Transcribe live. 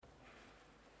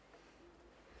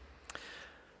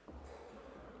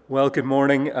Well, good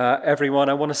morning, everyone.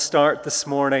 I want to start this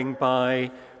morning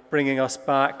by bringing us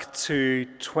back to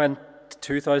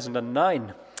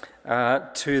 2009,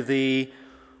 to the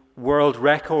world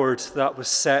record that was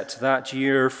set that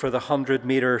year for the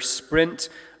 100-meter sprint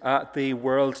at the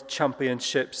World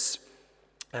Championships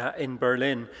in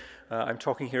Berlin. I'm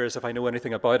talking here as if I know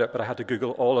anything about it, but I had to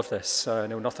Google all of this. I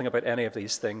know nothing about any of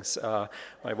these things.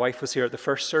 My wife was here at the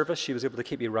first service. She was able to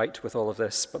keep me right with all of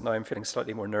this, but now I'm feeling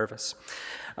slightly more nervous.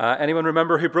 Anyone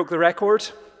remember who broke the record?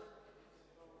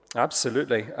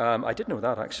 Absolutely. I did know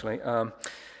that, actually.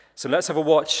 So let's have a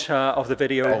watch of the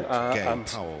video. And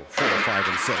Powell, 4, 5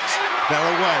 and 6. They're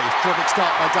away. Terrific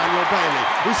start by Daniel Bailey.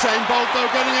 Usain Bolt,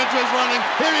 though, getting into his running.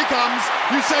 Here he comes.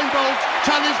 Usain Bolt,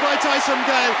 challenged by Tyson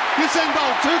Gay. Usain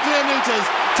Bolt, 2 clear meters.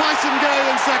 Tyson Gay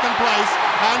in second place.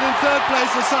 And in third place,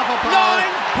 the Safa Power.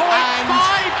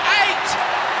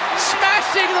 9.58!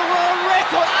 Smashing the world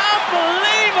record.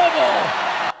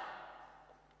 Unbelievable!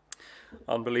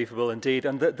 Unbelievable indeed.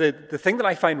 And the thing that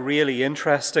I find really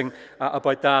interesting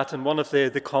about that, and one of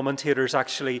the commentators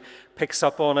actually picks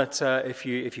up on it, if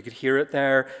you could hear it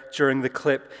there during the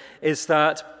clip, is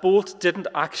that Bolt didn't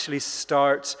actually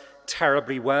start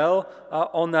terribly well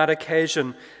on that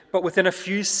occasion, but within a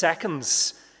few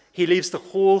seconds he leaves the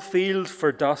whole field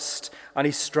for dust and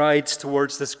he strides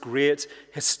towards this great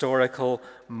historical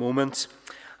moment.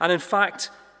 And in fact,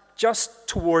 just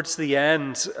towards the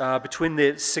end, between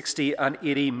the 60 and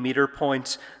 80 meter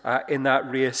point in that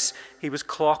race, he was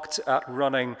clocked at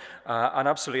running an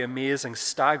absolutely amazing,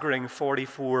 staggering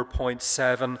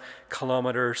 44.7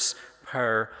 kilometers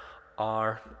per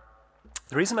hour.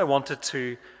 The reason I wanted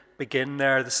to begin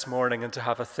there this morning and to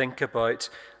have a think about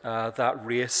that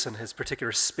race and his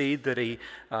particular speed that he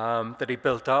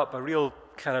built up, a real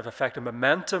kind of effective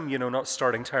momentum, not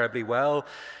starting terribly well,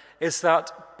 is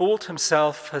that Bolt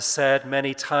himself has said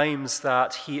many times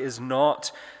that he is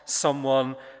not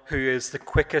someone who is the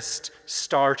quickest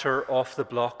starter off the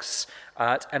blocks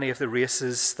at any of the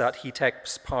races that he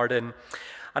takes part in.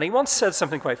 And he once said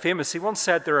something quite famous. He once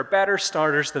said, "There are better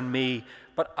starters than me,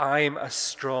 but I'm a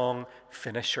strong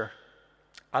finisher."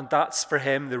 And that's for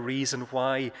him the reason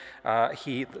why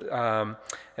he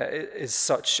is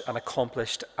such an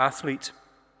accomplished athlete.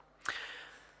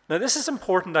 Now, this is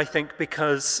important, I think,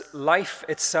 because life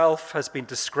itself has been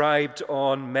described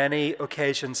on many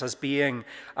occasions as being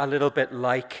a little bit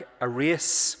like a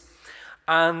race.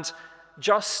 And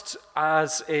just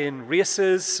as in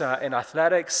races, in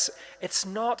athletics, it's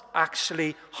not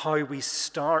actually how we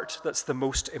start that's the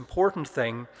most important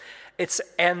thing. It's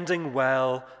ending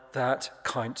well that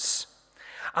counts.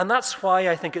 And that's why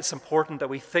I think it's important that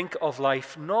we think of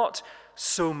life not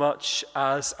so much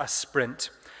as a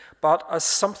sprint, but as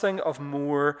something of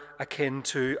more akin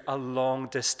to a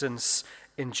long-distance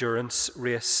endurance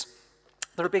race.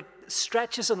 There will be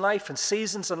stretches in life and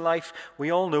seasons in life,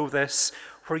 we all know this,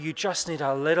 where you just need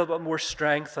a little bit more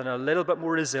strength and a little bit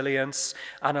more resilience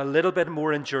and a little bit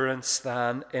more endurance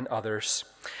than in others.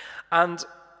 And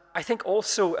I think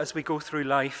also as we go through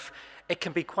life, it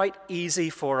can be quite easy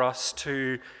for us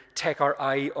to take our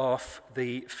eye off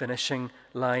the finishing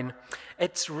line.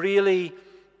 It's really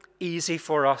easy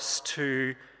for us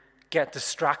to get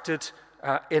distracted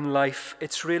in life.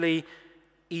 It's really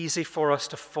easy for us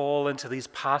to fall into these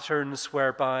patterns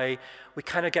whereby we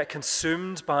kind of get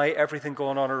consumed by everything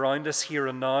going on around us here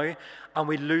and now, and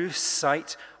we lose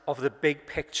sight of the big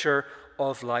picture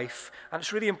of life. And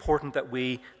it's really important that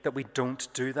we don't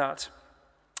do that.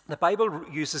 The Bible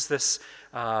uses this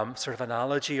sort of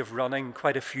analogy of running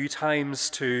quite a few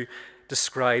times to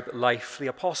describe life. The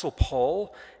Apostle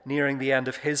Paul, nearing the end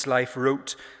of his life,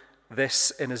 wrote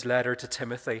this in his letter to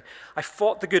Timothy: "I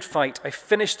fought the good fight, I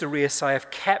finished the race, I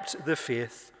have kept the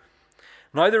faith.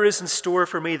 Now there is in store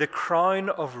for me the crown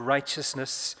of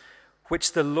righteousness,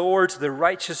 which the Lord, the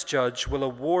righteous judge, will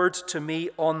award to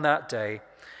me on that day,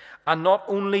 and not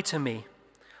only to me,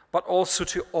 but also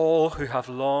to all who have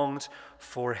longed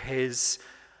for his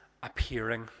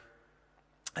appearing."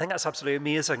 I think that's absolutely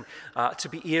amazing to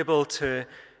be able to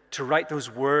write those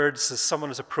words as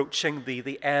someone is approaching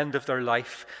the end of their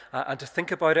life and to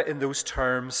think about it in those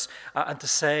terms and to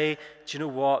say, do you know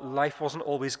what, life wasn't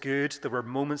always good. There were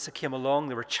moments that came along,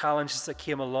 there were challenges that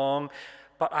came along,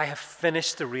 but I have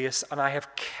finished the race and I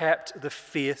have kept the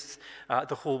faith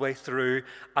the whole way through.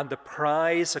 And the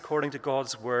prize, according to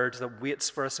God's word, that waits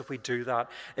for us if we do that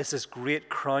is this great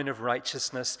crown of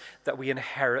righteousness that we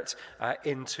inherit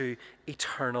into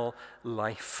eternal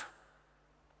life.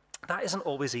 That isn't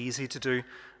always easy to do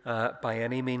by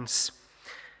any means.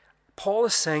 Paul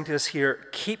is saying to us here,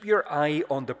 keep your eye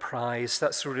on the prize.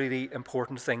 That's a really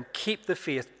important thing. Keep the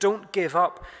faith. Don't give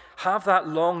up. have that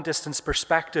long-distance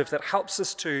perspective that helps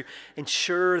us to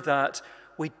ensure that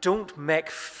we don't make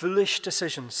foolish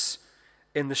decisions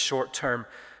in the short term,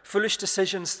 foolish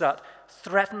decisions that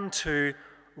threaten to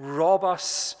rob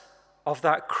us of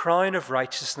that crown of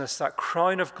righteousness, that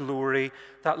crown of glory,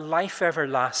 that life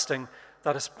everlasting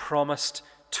that is promised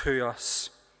to us.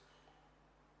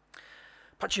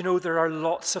 But you know, there are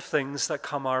lots of things that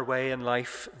come our way in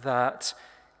life that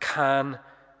can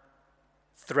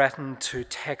threaten to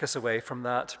take us away from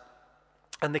that.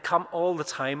 And they come all the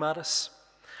time at us.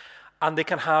 And they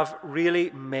can have really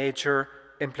major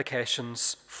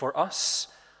implications for us,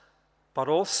 but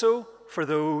also for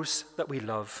those that we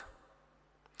love.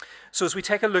 So as we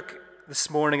take a look this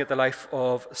morning at the life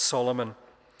of Solomon,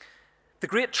 the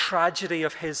great tragedy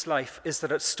of his life is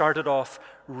that it started off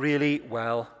really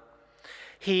well.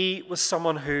 He was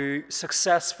someone who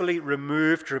successfully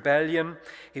removed rebellion.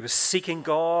 He was seeking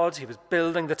God. He was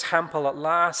building the temple at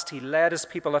last. He led his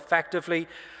people effectively,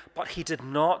 but he did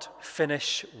not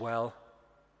finish well.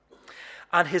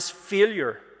 And his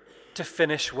failure to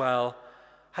finish well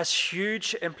has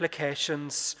huge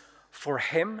implications for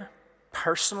him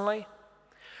personally,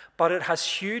 but it has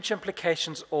huge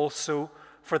implications also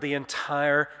for the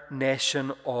entire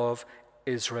nation of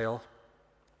Israel.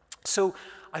 So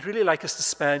I'd really like us to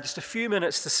spend just a few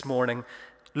minutes this morning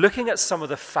looking at some of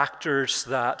the factors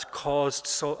that caused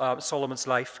Solomon's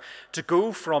life to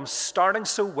go from starting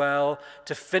so well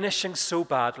to finishing so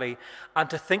badly, and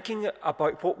to thinking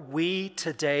about what we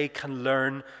today can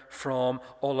learn from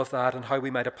all of that and how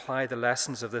we might apply the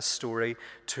lessons of this story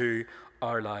to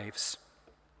our lives.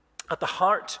 At the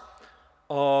heart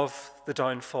of the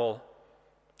downfall,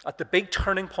 at the big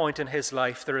turning point in his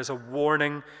life, there is a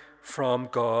warning from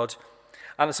God.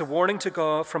 And it's a warning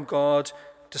from God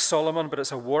to Solomon, but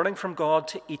it's a warning from God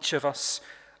to each of us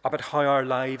about how our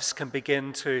lives can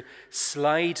begin to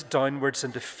slide downwards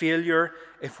into failure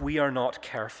if we are not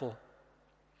careful.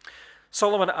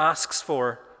 Solomon asks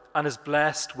for and is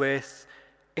blessed with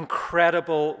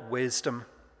incredible wisdom.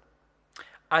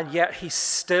 And yet he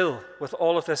still, with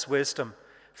all of this wisdom,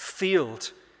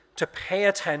 failed to pay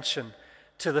attention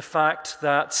to the fact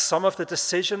that some of the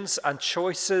decisions and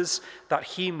choices that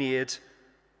he made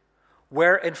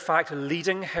were in fact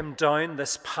leading him down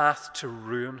this path to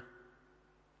ruin.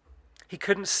 He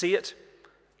couldn't see it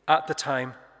at the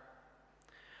time.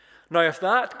 Now, if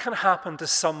that can happen to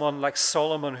someone like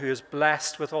Solomon, who is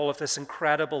blessed with all of this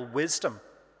incredible wisdom,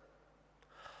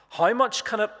 how much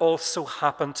can it also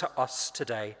happen to us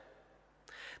today?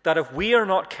 That if we are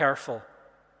not careful,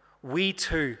 we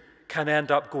too can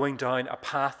end up going down a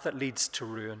path that leads to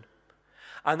ruin.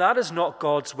 And that is not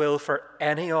God's will for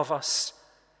any of us.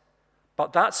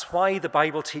 But that's why the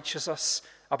Bible teaches us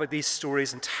about these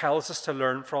stories and tells us to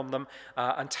learn from them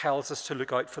and tells us to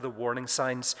look out for the warning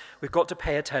signs. We've got to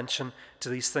pay attention to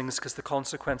these things because the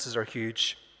consequences are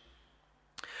huge.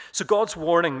 So God's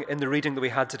warning in the reading that we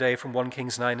had today from 1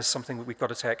 Kings 9 is something that we've got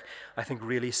to take, I think,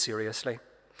 really seriously.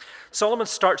 Solomon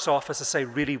starts off, as I say,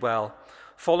 really well.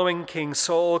 Following King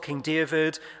Saul, King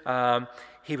David,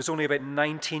 he was only about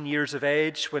 19 years of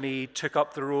age when he took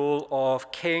up the role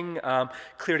of king.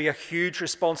 Clearly a huge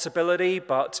responsibility,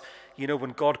 but you know,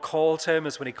 when God called him,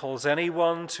 is when he calls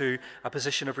anyone to a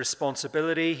position of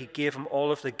responsibility. He gave him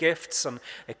all of the gifts and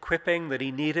equipping that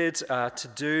he needed to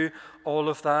do all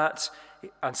of that.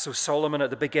 And so Solomon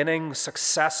at the beginning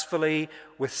successfully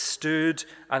withstood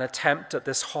an attempt at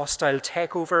this hostile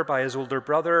takeover by his older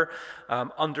brother.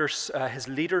 Under his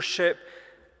leadership,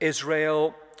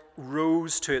 Israel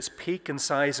rose to its peak in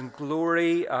size and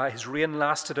glory. His reign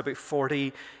lasted about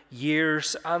 40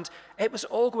 years, and it was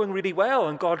all going really well,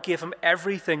 and God gave him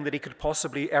everything that he could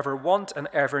possibly ever want and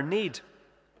ever need.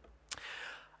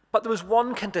 But there was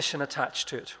one condition attached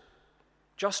to it,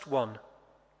 just one.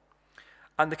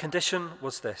 And the condition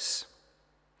was this.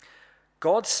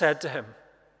 God said to him,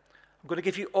 I'm going to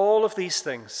give you all of these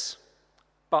things,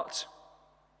 but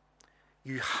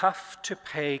you have to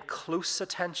pay close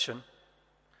attention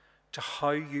to how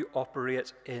you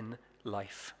operate in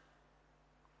life.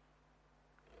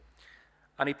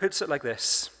 And he puts it like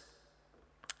this.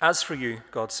 As for you,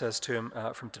 God says to him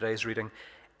from today's reading,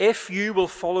 if you will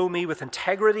follow me with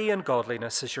integrity and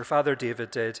godliness, as your father David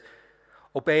did,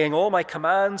 obeying all my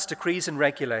commands, decrees, and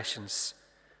regulations,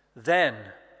 then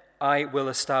I will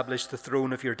establish the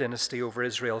throne of your dynasty over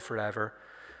Israel forever.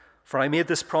 For I made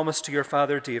this promise to your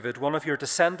father David, one of your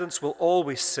descendants will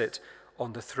always sit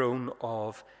on the throne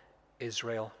of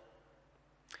Israel.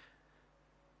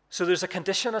 So there's a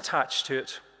condition attached to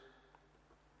it.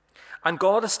 And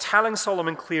God is telling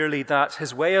Solomon clearly that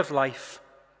his way of life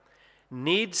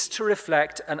needs to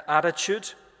reflect an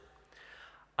attitude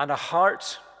and a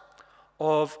heart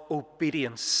of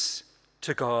obedience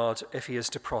to God if he is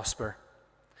to prosper.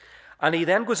 And he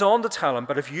then goes on to tell him,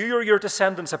 but if you or your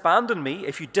descendants abandon me,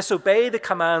 if you disobey the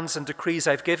commands and decrees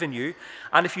I've given you,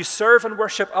 and if you serve and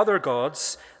worship other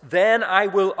gods, then I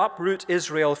will uproot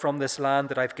Israel from this land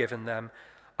that I've given them.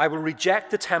 I will reject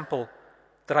the temple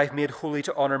that I've made holy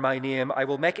to honor my name. I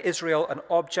will make Israel an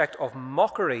object of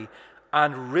mockery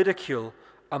and ridicule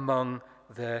among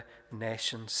the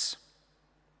nations.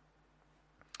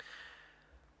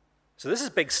 So this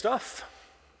is big stuff.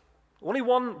 Only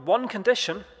one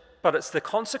condition, but the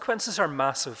consequences are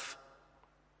massive.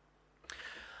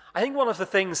 I think one of the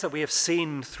things that we have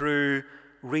seen through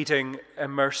reading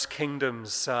Immerse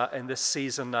Kingdoms in this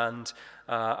season and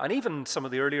even some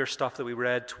of the earlier stuff that we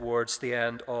read towards the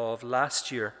end of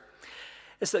last year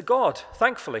is that God,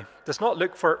 thankfully, does not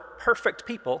look for perfect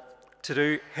people to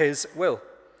do his will,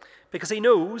 because he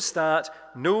knows that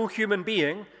no human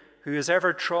being who has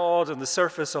ever trod on the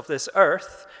surface of this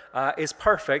earth is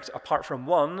perfect apart from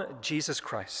one, Jesus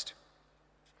Christ.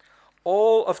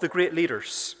 All of the great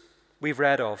leaders we've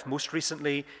read of, most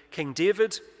recently King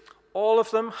David, all of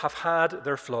them have had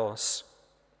their flaws.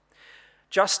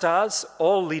 Just as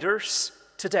all leaders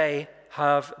today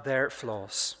have their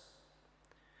flaws.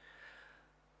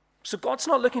 So God's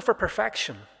not looking for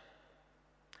perfection,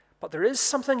 but there is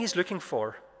something he's looking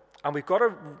for, and we've got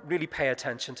to really pay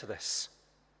attention to this.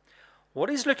 What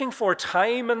he's looking for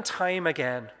time and time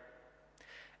again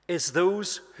is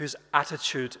those whose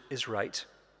attitude is right.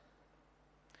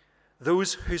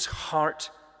 Those whose heart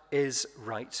is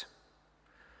right.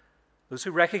 Those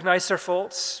who recognize their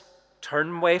faults,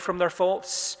 turn away from their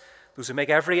faults, those who make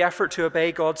every effort to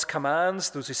obey God's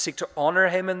commands, those who seek to honor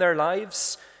him in their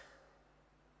lives.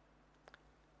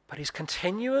 But he's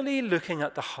continually looking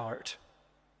at the heart.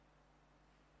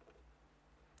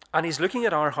 And he's looking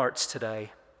at our hearts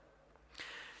today.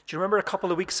 Do you remember a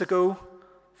couple of weeks ago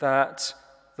that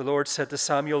the Lord said to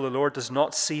Samuel, the Lord does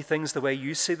not see things the way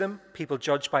you see them. People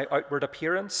judge by outward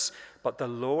appearance, but the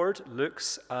Lord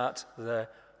looks at the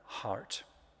heart.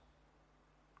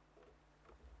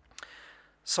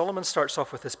 Solomon starts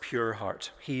off with this pure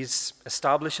heart. He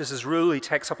establishes his rule. He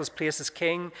takes up his place as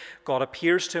king. God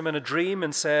appears to him in a dream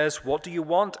and says, what do you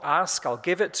want? Ask, I'll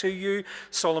give it to you.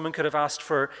 Solomon could have asked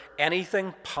for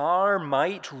anything, power,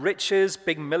 might, riches,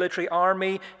 big military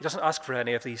army. He doesn't ask for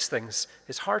any of these things.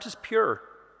 His heart is pure.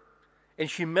 In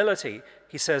humility,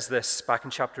 he says this back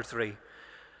in chapter 3.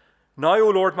 Now, O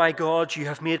Lord my God, you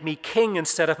have made me king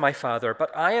instead of my father,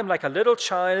 but I am like a little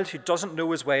child who doesn't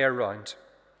know his way around.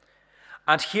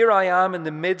 And here I am in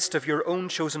the midst of your own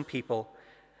chosen people,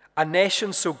 a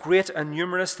nation so great and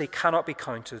numerous they cannot be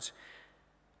counted.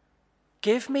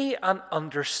 Give me an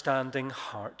understanding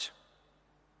heart,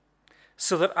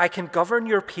 so that I can govern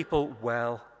your people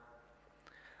well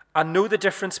and know the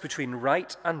difference between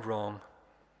right and wrong.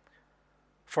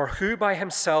 For who by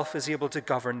himself is able to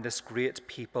govern this great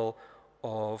people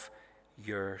of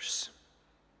yours?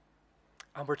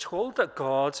 And we're told that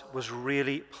God was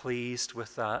really pleased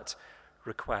with that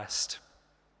request.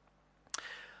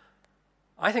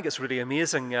 I think it's really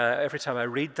amazing every time I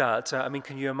read that.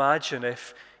 Can you imagine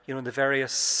if, in the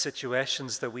various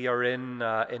situations that we are in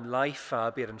life,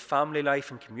 be it in family life,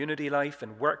 in community life,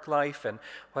 in work life, and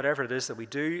whatever it is that we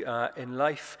do in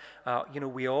life,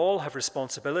 we all have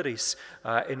responsibilities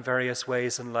in various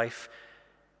ways in life.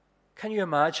 Can you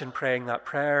imagine praying that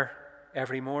prayer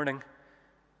every morning?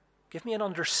 Give me an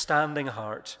understanding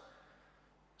heart,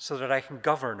 so that I can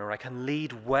govern or I can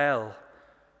lead well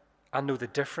and know the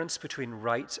difference between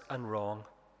right and wrong.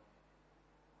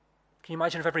 Can you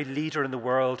imagine if every leader in the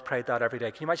world prayed that every day?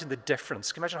 Can you imagine the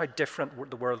difference? Can you imagine how different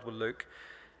the world would look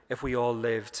if we all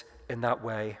lived in that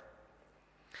way?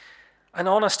 An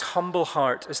honest, humble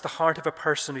heart is the heart of a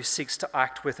person who seeks to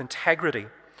act with integrity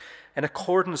in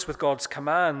accordance with God's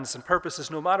commands and purposes,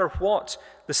 no matter what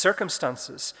the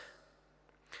circumstances.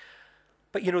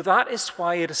 But that is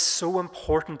why it is so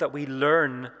important that we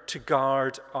learn to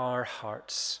guard our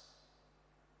hearts.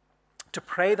 To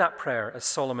pray that prayer as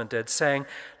Solomon did, saying,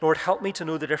 Lord, help me to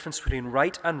know the difference between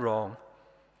right and wrong.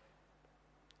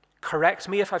 Correct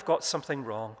me if I've got something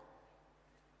wrong,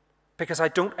 because I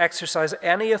don't exercise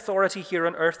any authority here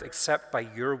on earth except by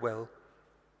your will.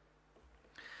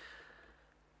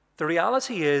 The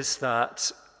reality is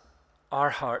that our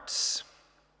hearts,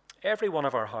 every one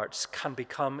of our hearts, can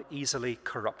become easily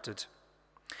corrupted.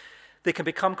 They can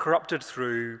become corrupted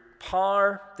through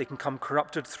power. They can become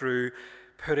corrupted through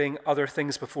putting other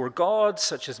things before God,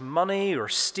 such as money or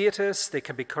status. They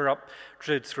can be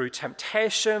corrupted through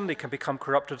temptation. They can become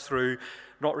corrupted through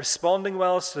not responding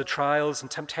well to the trials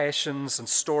and temptations and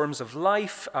storms of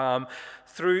life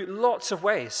through lots of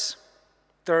ways.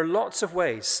 There are lots of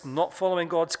ways, not following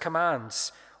God's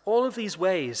commands. All of these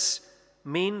ways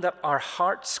mean that our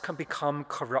hearts can become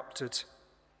corrupted.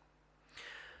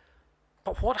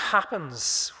 But what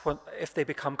happens if they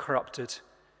become corrupted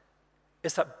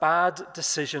is that bad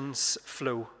decisions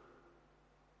flow,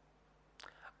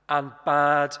 and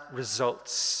bad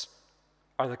results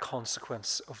are the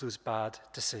consequence of those bad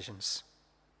decisions.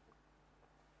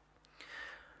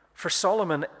 For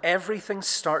Solomon, everything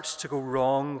starts to go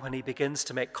wrong when he begins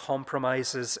to make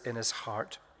compromises in his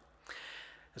heart.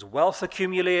 As wealth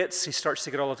accumulates, he starts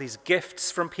to get all of these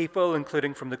gifts from people,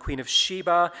 including from the Queen of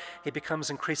Sheba. He becomes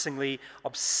increasingly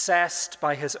obsessed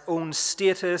by his own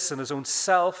status and his own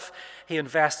self. He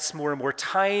invests more and more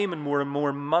time and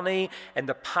more money in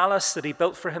the palace that he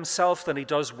built for himself than he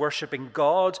does worshiping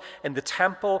God in the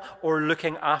temple or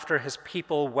looking after his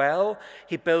people well.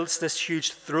 He builds this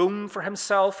huge throne for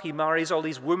himself. He marries all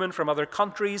these women from other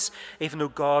countries, even though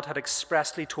God had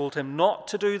expressly told him not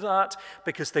to do that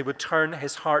because they would turn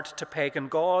his heart to pagan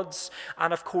gods.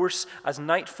 And of course, as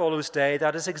night follows day,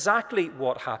 that is exactly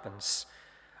what happens.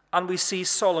 And we see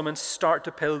Solomon start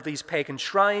to build these pagan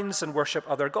shrines and worship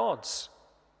other gods.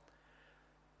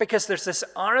 Because there's this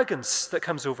arrogance that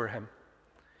comes over him.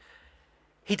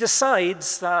 He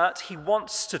decides that he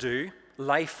wants to do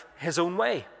life his own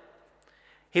way.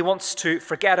 He wants to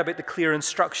forget about the clear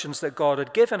instructions that God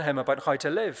had given him about how to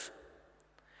live.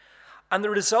 And the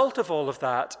result of all of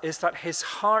that is that his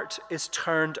heart is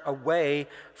turned away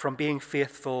from being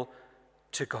faithful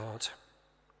to God.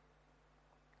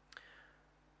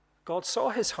 God saw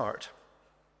his heart.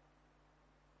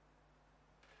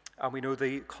 And we know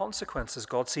the consequences.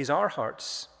 God sees our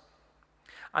hearts.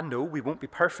 And no, we won't be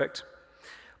perfect.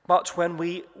 But when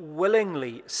we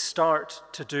willingly start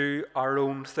to do our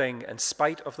own thing in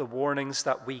spite of the warnings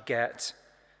that we get,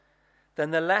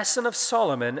 then the lesson of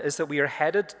Solomon is that we are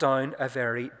headed down a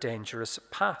very dangerous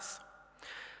path.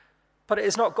 But it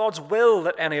is not God's will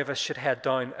that any of us should head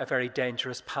down a very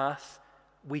dangerous path.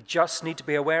 We just need to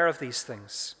be aware of these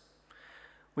things.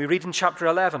 We read in chapter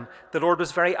 11, the Lord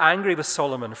was very angry with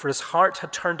Solomon, for his heart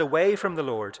had turned away from the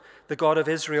Lord, the God of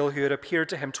Israel, who had appeared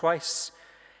to him twice.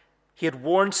 He had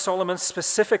warned Solomon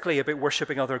specifically about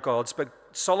worshipping other gods, but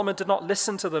Solomon did not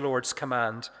listen to the Lord's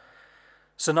command.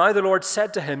 So now the Lord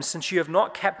said to him, since you have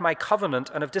not kept my covenant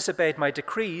and have disobeyed my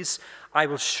decrees, I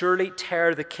will surely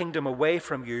tear the kingdom away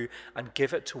from you and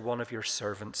give it to one of your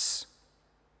servants.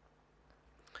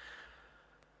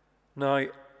 Now,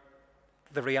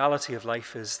 the reality of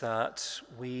life is that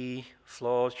we,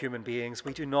 flawed human beings,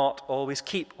 we do not always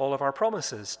keep all of our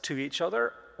promises to each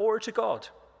other or to God.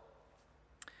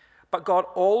 But God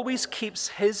always keeps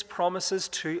his promises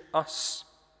to us.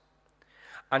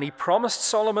 And he promised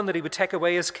Solomon that he would take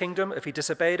away his kingdom if he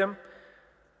disobeyed him.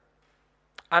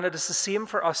 And it is the same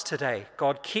for us today.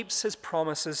 God keeps his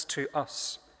promises to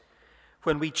us.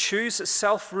 When we choose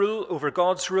self-rule over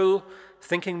God's rule,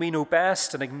 thinking we know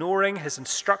best and ignoring his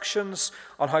instructions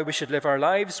on how we should live our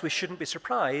lives, we shouldn't be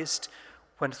surprised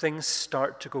when things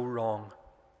start to go wrong.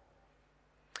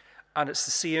 And it's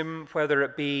the same whether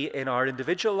it be in our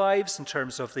individual lives in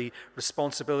terms of the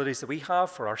responsibilities that we have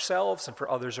for ourselves and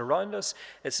for others around us.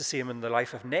 It's the same in the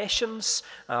life of nations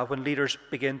when leaders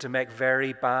begin to make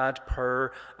very bad,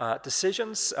 poor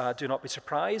decisions. Do not be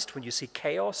surprised when you see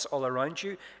chaos all around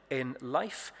you in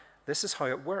life. This is how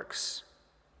it works.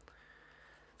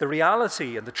 The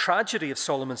reality and the tragedy of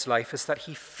Solomon's life is that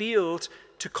he failed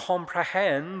to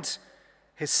comprehend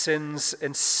his sins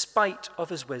in spite of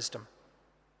his wisdom.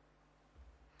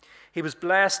 He was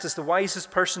blessed as the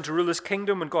wisest person to rule his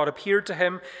kingdom when God appeared to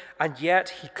him, and yet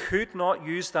he could not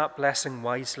use that blessing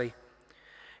wisely.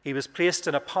 He was placed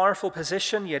in a powerful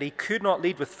position, yet he could not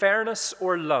lead with fairness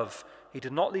or love. He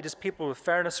did not lead his people with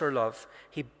fairness or love.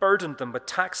 He burdened them with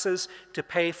taxes to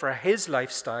pay for his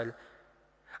lifestyle.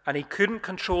 And he couldn't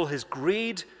control his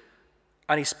greed,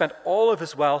 and he spent all of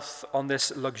his wealth on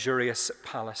this luxurious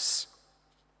palace.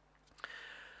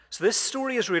 So this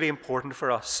story is really important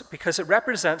for us because it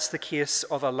represents the case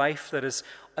of a life that is,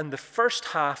 in the first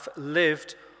half,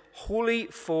 lived wholly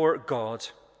for God.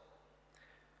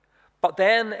 But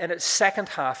then, in its second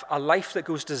half, a life that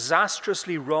goes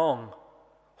disastrously wrong.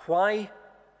 Why?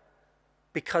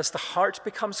 Because the heart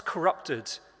becomes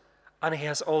corrupted and he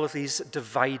has all of these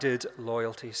divided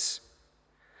loyalties.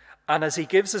 And as he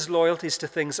gives his loyalties to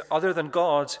things other than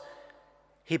God,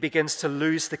 he begins to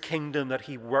lose the kingdom that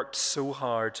he worked so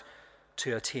hard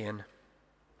to attain.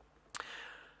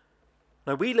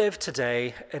 Now, we live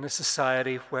today in a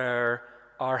society where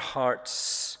our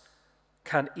hearts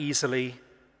can easily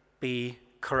be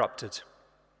corrupted.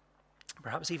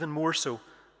 Perhaps even more so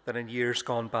than in years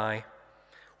gone by,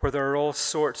 where there are all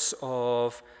sorts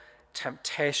of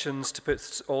temptations to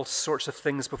put all sorts of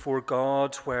things before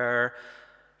God, where,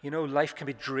 life can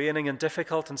be draining and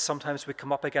difficult, and sometimes we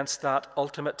come up against that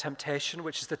ultimate temptation,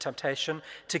 which is the temptation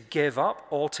to give up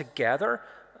altogether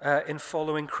in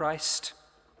following Christ.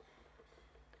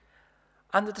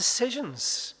 And the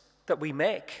decisions that we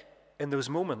make in those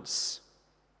moments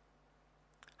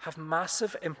have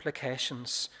massive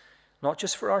implications, not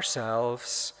just for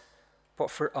ourselves,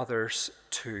 but for others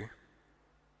too.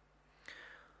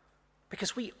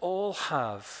 Because we all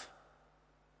have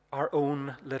our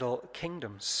own little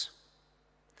kingdoms.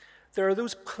 There are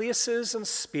those places and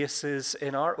spaces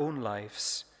in our own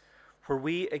lives where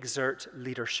we exert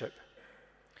leadership,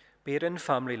 be it in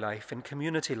family life, in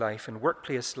community life, in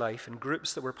workplace life, in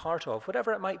groups that we're part of,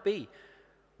 whatever it might be.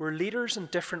 We're leaders in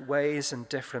different ways in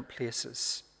different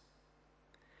places.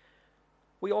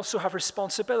 We also have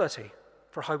responsibility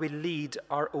for how we lead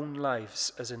our own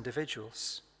lives as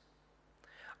individuals.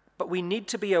 But we need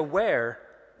to be aware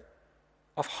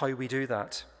of how we do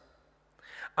that.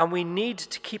 And we need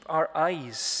to keep our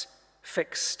eyes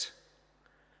fixed,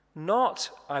 not,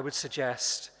 I would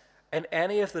suggest, in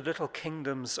any of the little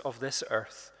kingdoms of this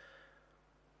earth,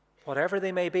 whatever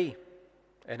they may be,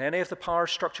 in any of the power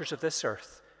structures of this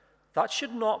earth. That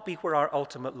should not be where our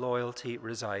ultimate loyalty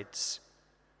resides.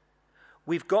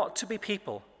 We've got to be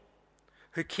people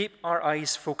who keep our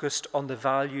eyes focused on the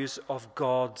values of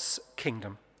God's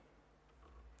kingdom,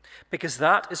 because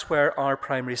that is where our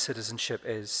primary citizenship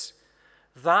is.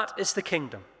 That is the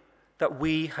kingdom that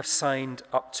we have signed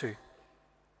up to.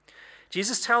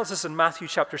 Jesus tells us in Matthew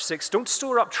chapter 6, don't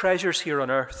store up treasures here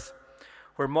on earth,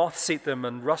 where moths eat them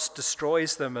and rust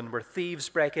destroys them and where thieves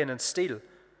break in and steal.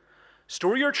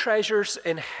 Store your treasures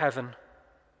in heaven,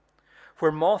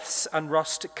 where moths and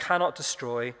rust cannot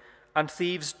destroy and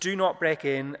thieves do not break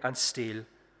in and steal.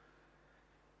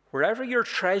 Wherever your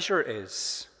treasure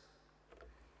is,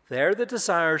 there the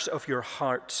desires of your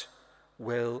heart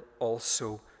will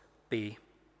also be.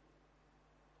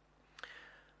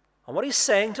 And what he's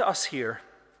saying to us here,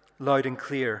 loud and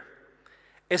clear,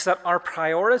 is that our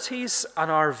priorities and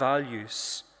our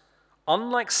values,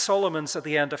 unlike Solomon's at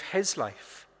the end of his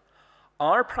life,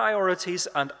 our priorities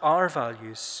and our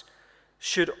values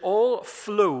should all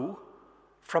flow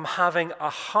from having a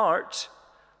heart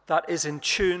that is in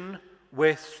tune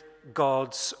with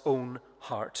God's own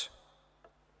heart.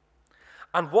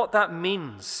 And what that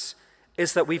means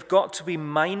is that we've got to be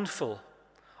mindful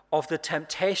of the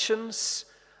temptations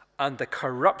and the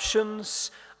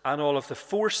corruptions and all of the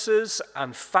forces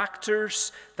and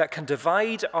factors that can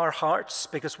divide our hearts,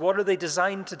 because what are they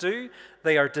designed to do?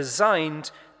 They are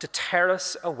designed to tear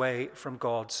us away from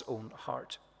God's own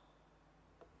heart.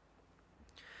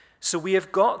 So we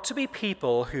have got to be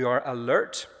people who are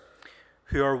alert,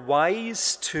 who are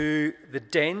wise to the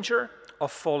danger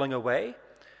of falling away,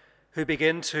 who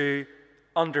begin to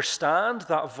understand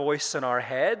that voice in our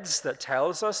heads that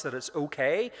tells us that it's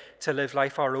okay to live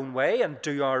life our own way and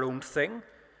do our own thing.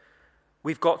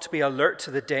 We've got to be alert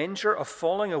to the danger of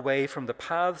falling away from the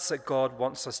paths that God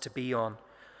wants us to be on.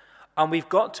 And we've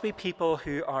got to be people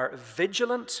who are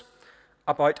vigilant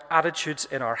about attitudes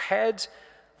in our head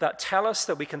that tell us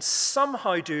that we can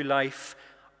somehow do life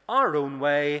our own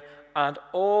way and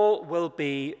all will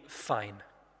be fine.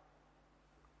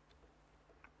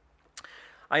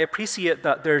 I appreciate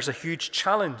that there's a huge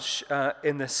challenge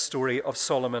in this story of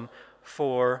Solomon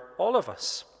for all of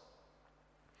us.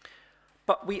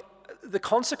 But the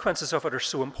consequences of it are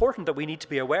so important that we need to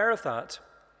be aware of that.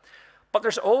 But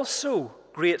there's also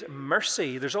great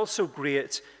mercy, there's also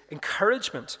great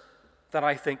encouragement that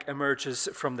I think emerges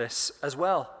from this as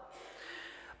well.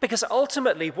 Because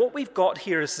ultimately what we've got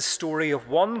here is the story of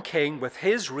one king with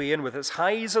his reign, with its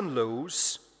highs and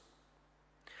lows.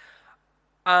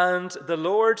 And the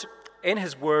Lord, in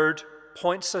his word,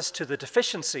 points us to the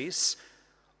deficiencies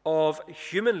of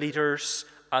human leaders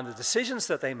and the decisions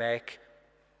that they make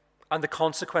and the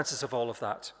consequences of all of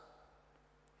that.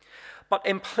 But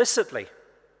implicitly,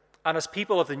 and as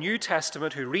people of the New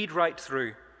Testament who read right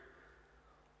through,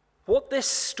 what this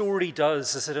story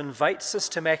does is it invites us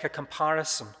to make a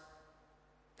comparison.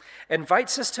 It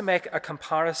invites us to make a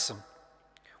comparison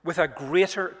with a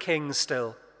greater king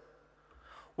still,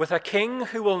 with a king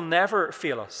who will never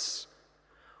fail us,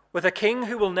 with a king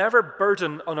who will never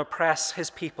burden and oppress his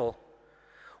people,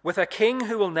 with a king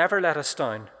who will never let us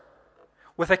down,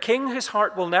 with a king whose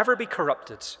heart will never be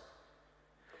corrupted,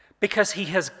 because he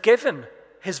has given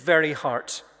his very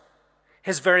heart,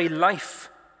 his very life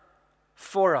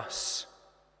for us.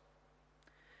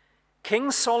 King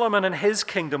Solomon and his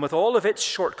kingdom, with all of its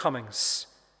shortcomings,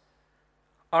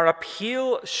 are a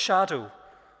pale shadow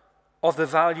of the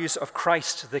values of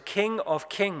Christ, the King of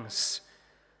Kings,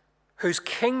 whose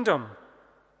kingdom,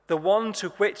 the one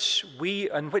in which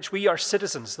we are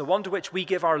citizens, the one to which we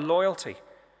give our loyalty,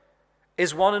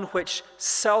 is one in which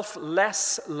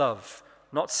selfless love,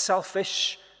 not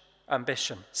selfish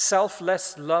ambition,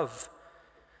 selfless love,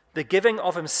 the giving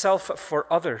of himself for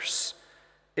others,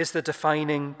 is the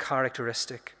defining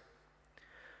characteristic.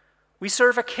 We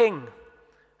serve a king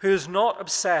who is not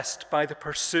obsessed by the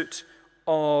pursuit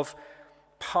of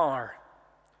power,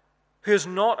 who is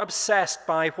not obsessed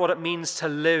by what it means to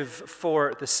live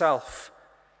for the self,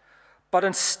 but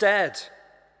instead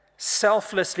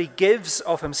selflessly gives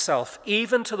of himself,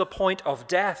 even to the point of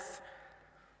death,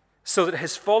 so that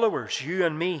his followers, you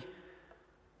and me,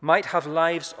 might have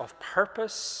lives of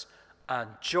purpose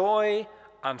and joy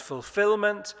and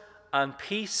fulfillment and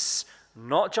peace,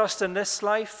 not just in this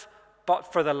life,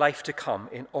 but for the life to come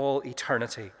in all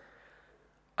eternity.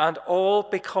 And all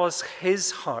because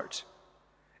his heart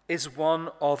is one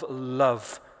of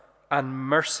love and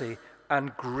mercy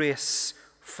and grace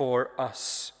for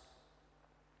us.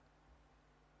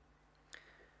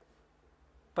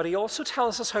 But he also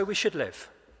tells us how we should live.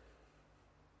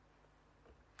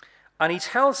 And he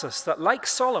tells us that, like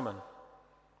Solomon,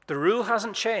 the rule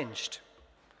hasn't changed.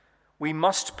 We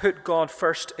must put God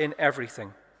first in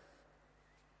everything.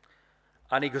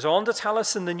 And he goes on to tell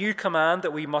us in the new command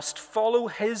that we must follow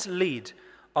his lead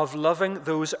of loving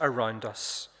those around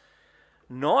us,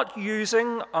 not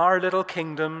using our little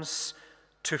kingdoms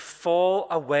to fall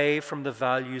away from the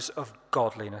values of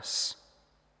godliness.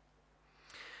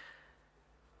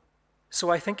 So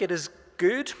I think it is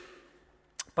good,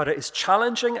 but it is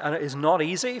challenging and it is not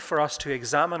easy for us to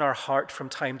examine our heart from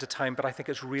time to time, but I think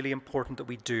it's really important that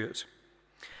we do it.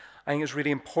 I think it's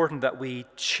really important that we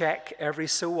check every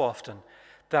so often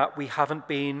that we haven't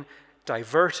been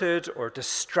diverted or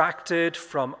distracted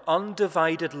from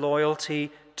undivided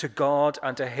loyalty to God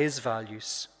and to his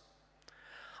values.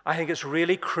 I think it's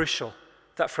really crucial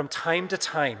that from time to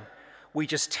time we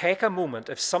just take a moment,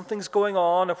 if something's going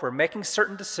on, if we're making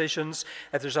certain decisions,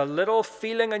 if there's a little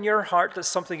feeling in your heart that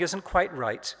something isn't quite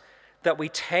right, that we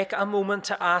take a moment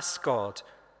to ask God,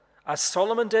 as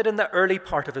Solomon did in the early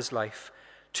part of his life,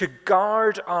 to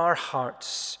guard our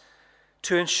hearts,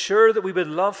 to ensure that we would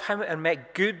love him and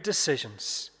make good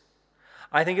decisions.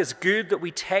 I think it's good that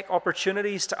we take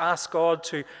opportunities to ask God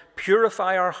to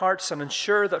purify our hearts and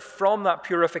ensure that from that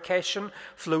purification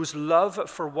flows love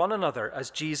for one another as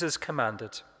Jesus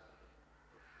commanded.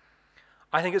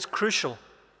 I think it's crucial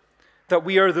that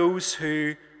we are those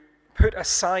who put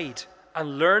aside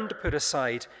and learn to put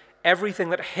aside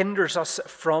everything that hinders us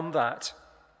from that,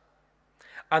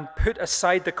 and put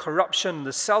aside the corruption,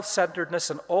 the self-centeredness,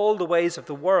 and all the ways of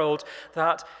the world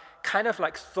that kind of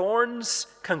like thorns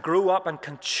can grow up and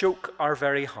can choke our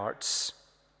very hearts.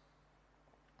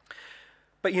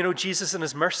 But you know, Jesus in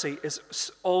his mercy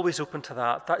is always open to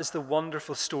that. That is the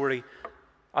wonderful story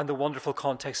and the wonderful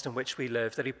context in which we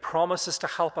live, that he promises to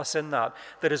help us in that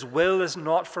his will is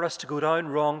not for us to go down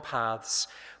wrong paths,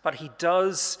 but he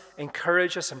does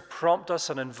encourage us and prompt us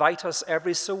and invite us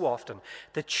every so often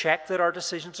to check that our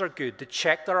decisions are good, to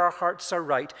check that our hearts are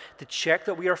right, to check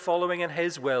that we are following in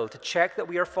his will, to check that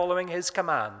we are following his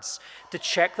commands, to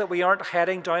check that we aren't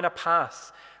heading down a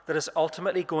path that is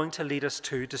ultimately going to lead us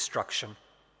to destruction.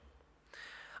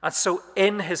 And so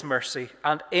in his mercy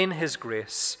and in his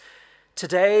grace,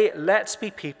 today let's be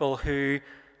people who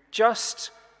just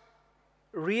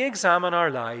re-examine our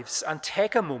lives and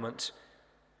take a moment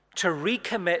to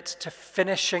recommit to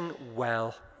finishing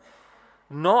well,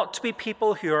 not to be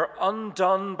people who are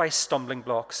undone by stumbling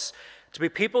blocks, to be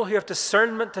people who have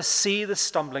discernment to see the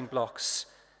stumbling blocks,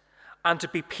 and to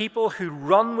be people who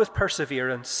run with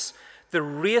perseverance the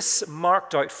race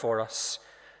marked out for us,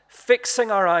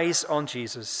 fixing our eyes on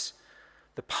Jesus,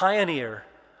 the pioneer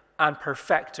and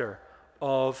perfecter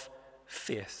of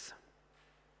faith.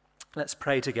 Let's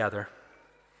pray together.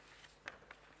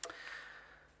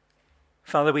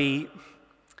 Father, we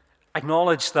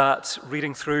acknowledge that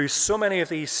reading through so many of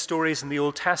these stories in the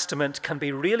Old Testament can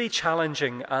be really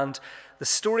challenging, and the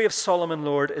story of Solomon,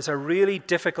 Lord, is a really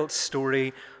difficult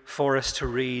story for us to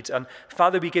read. And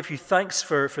Father, we give you thanks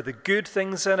for the good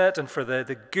things in it and for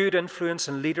the good influence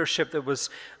and leadership that was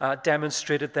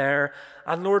demonstrated there.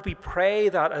 And Lord, we pray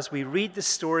that as we read the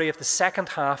story of the second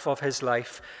half of his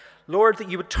life, Lord, that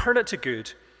you would turn it to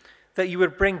good, that you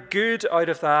would bring good out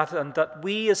of that, and that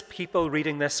we as people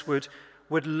reading this would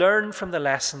learn from the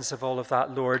lessons of all of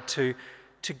that, Lord, to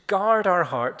guard our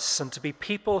hearts and to be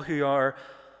people who are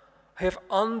who have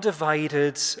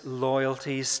undivided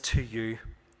loyalties to you.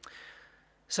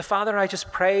 So, Father, I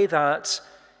just pray that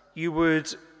you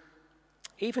would,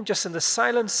 even just in the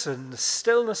silence and the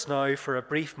stillness now for a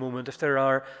brief moment, if there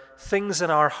are things in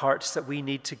our hearts that we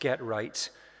need to get right,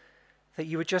 that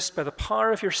you would just, by the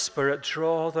power of your Spirit,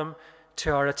 draw them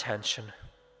to our attention.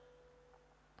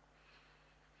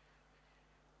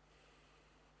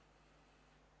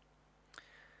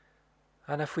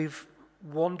 And if we've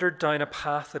wandered down a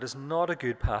path that is not a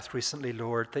good path recently,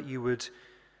 Lord, that you would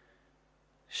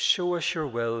show us your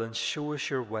will and show us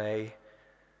your way.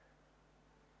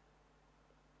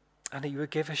 And that you would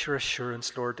give us your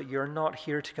assurance, Lord, that you are not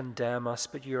here to condemn us,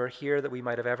 but you are here that we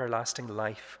might have everlasting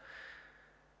life.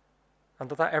 And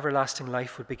that everlasting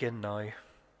life would begin now.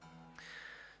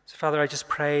 So, Father, I just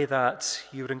pray that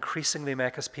you would increasingly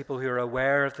make us people who are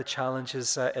aware of the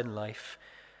challenges in life.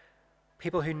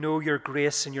 People who know your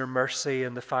grace and your mercy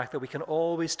and the fact that we can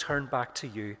always turn back to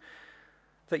you.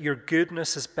 That your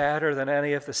goodness is better than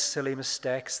any of the silly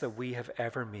mistakes that we have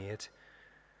ever made.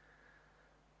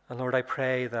 And Lord, I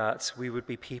pray that we would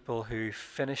be people who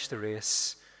finish the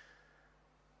race,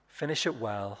 finish it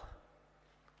well,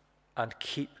 and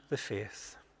keep the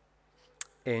faith.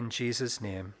 In Jesus'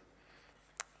 name,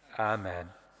 amen.